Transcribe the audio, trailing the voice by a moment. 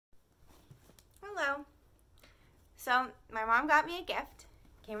Hello. So, my mom got me a gift.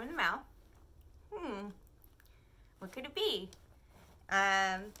 Came in the mail. What could it be?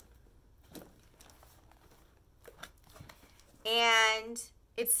 And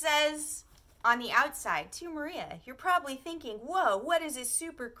it says on the outside, to Maria, you're probably thinking, whoa, what is this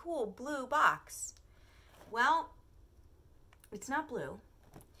super cool blue box? Well, it's not blue.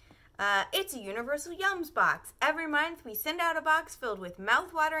 It's a Universal Yums box. Every month, we send out a box filled with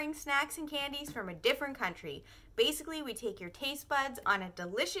mouth-watering snacks and candies from a different country. Basically, we take your taste buds on a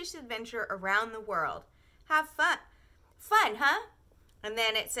delicious adventure around the world. Have fun. Fun, huh? And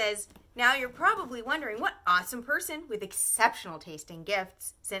then it says, now you're probably wondering what awesome person with exceptional tasting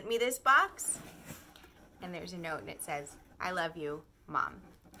gifts sent me this box. And there's a note and it says, I love you, Mom.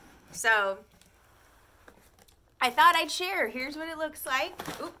 So, I thought I'd share. Here's what it looks like.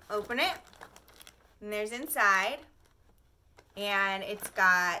 Oop, open it. And there's inside. And it's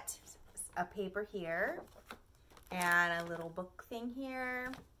got a paper here. And a little book thing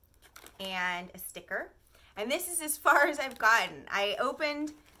here. And a sticker. And this is as far as I've gotten. I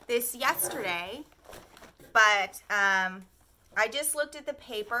opened this yesterday. But I just looked at the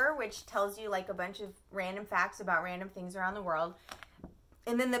paper, which tells you like a bunch of random facts about random things around the world.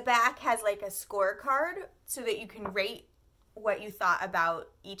 And then the back has like a scorecard so that you can rate what you thought about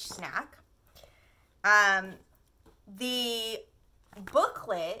each snack. The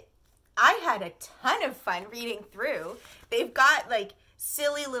booklet, I had a ton of fun reading through. They've got like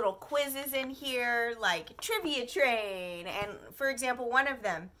silly little quizzes in here, like Trivia Train. And for example, one of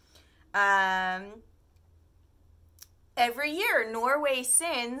them, every year Norway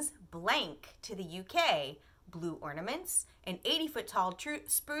sends blank to the UK. Blue ornaments, an 80-foot tall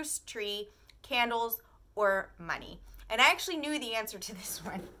spruce tree, candles, or money. And I actually knew the answer to this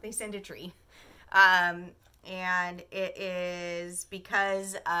one. They send a tree. And it is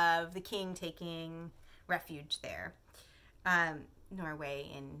because of the king taking refuge there. Norway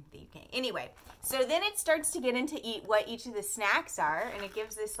in the UK. Anyway, so then it starts to get into what each of the snacks are, and it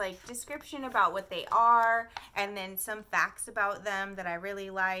gives this like description about what they are, and then some facts about them that I really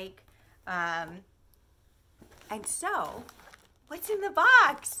like. And so, what's in the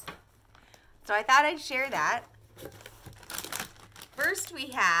box? So I thought I'd share that. First we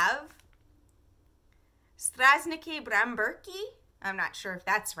have Strazniki Bramburki. I'm not sure if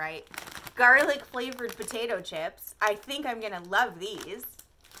that's right. Garlic flavored potato chips. I think I'm gonna love these.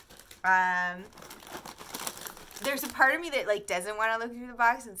 There's a part of me that like doesn't want to look through the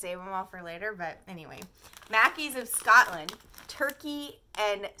box and save them all for later, but anyway. Mackey's of Scotland. Turkey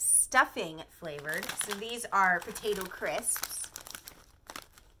and stuffing flavored. So these are potato crisps.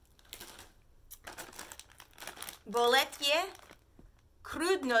 Boletje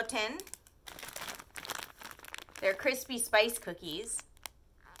Krudnoten. They're crispy spice cookies.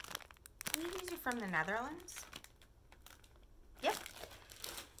 I think these are from the Netherlands. Yep.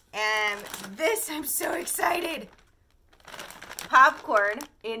 And this, I'm so excited. Popcorn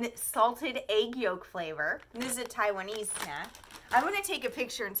in salted egg yolk flavor. This is a Taiwanese snack. I'm going to take a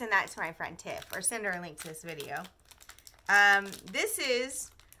picture and send that to my friend Tiff, or send her a link to this video. This is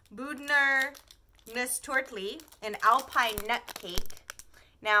Budner Nusstortli, an alpine nut cake.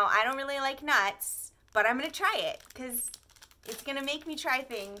 Now, I don't really like nuts, but I'm going to try it because it's going to make me try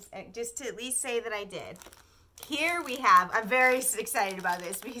things just to at least say that I did. Here we have, I'm very excited about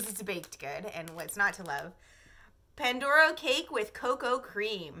this because it's a baked good, and what's not to love. Pandoro cake with cocoa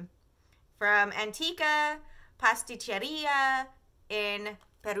cream from Antica Pasticceria in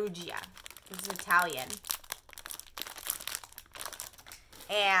Perugia. This is Italian.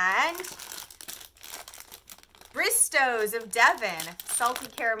 And Bristow's of Devon, salty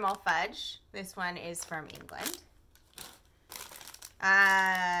caramel fudge. This one is from England.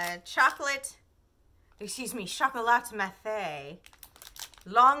 Chocolate Mathe.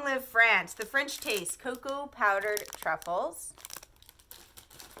 Long live France. The French taste. Cocoa powdered truffles.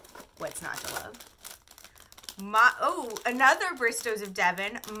 What's not to love? Another Bristow's of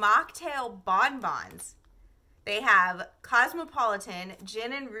Devon. Mocktail bonbons. They have Cosmopolitan,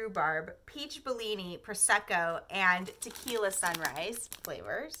 Gin and Rhubarb, Peach Bellini, Prosecco, and Tequila Sunrise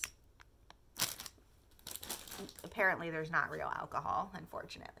flavors. Apparently there's not real alcohol,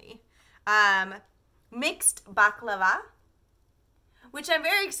 unfortunately. Mixed baklava, which I'm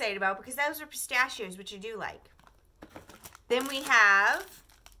very excited about because those are pistachios, which I do like. Then we have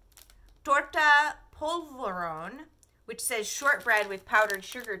Torta Polvoron, which says shortbread with powdered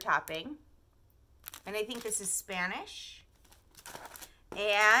sugar topping. And I think this is Spanish.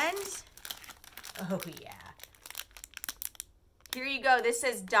 And, oh yeah. Here you go. This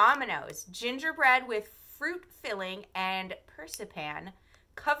says Domino's. Gingerbread with fruit filling and persipan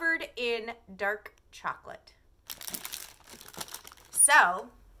covered in dark chocolate. So,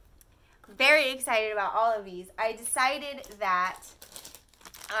 very excited about all of these. I decided that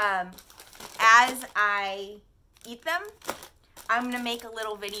as I eat them, I'm going to make a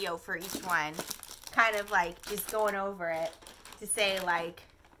little video for each one, kind of like just going over it to say like,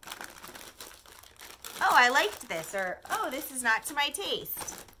 oh, I liked this, or oh, this is not to my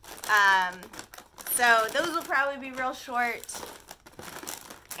taste. So those will probably be real short,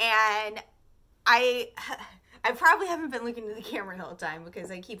 and I probably haven't been looking at the camera the whole time because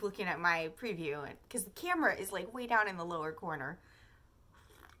I keep looking at my preview, and because the camera is like way down in the lower corner.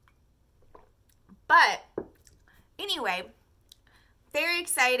 But anyway, very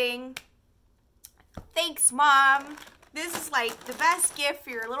exciting. Thanks, Mom. This is like the best gift for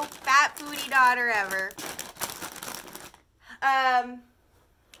your little fat foodie daughter ever.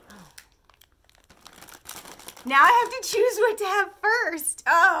 Now I have to choose what to have first.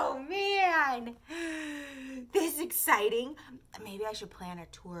 Oh, man. This is exciting. Maybe I should plan a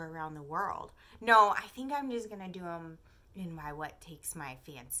tour around the world. No, I think I'm just going to do them in my what takes my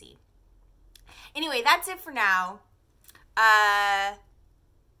fancy. Anyway, that's it for now.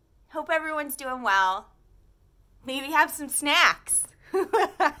 Hope everyone's doing well. Maybe have some snacks.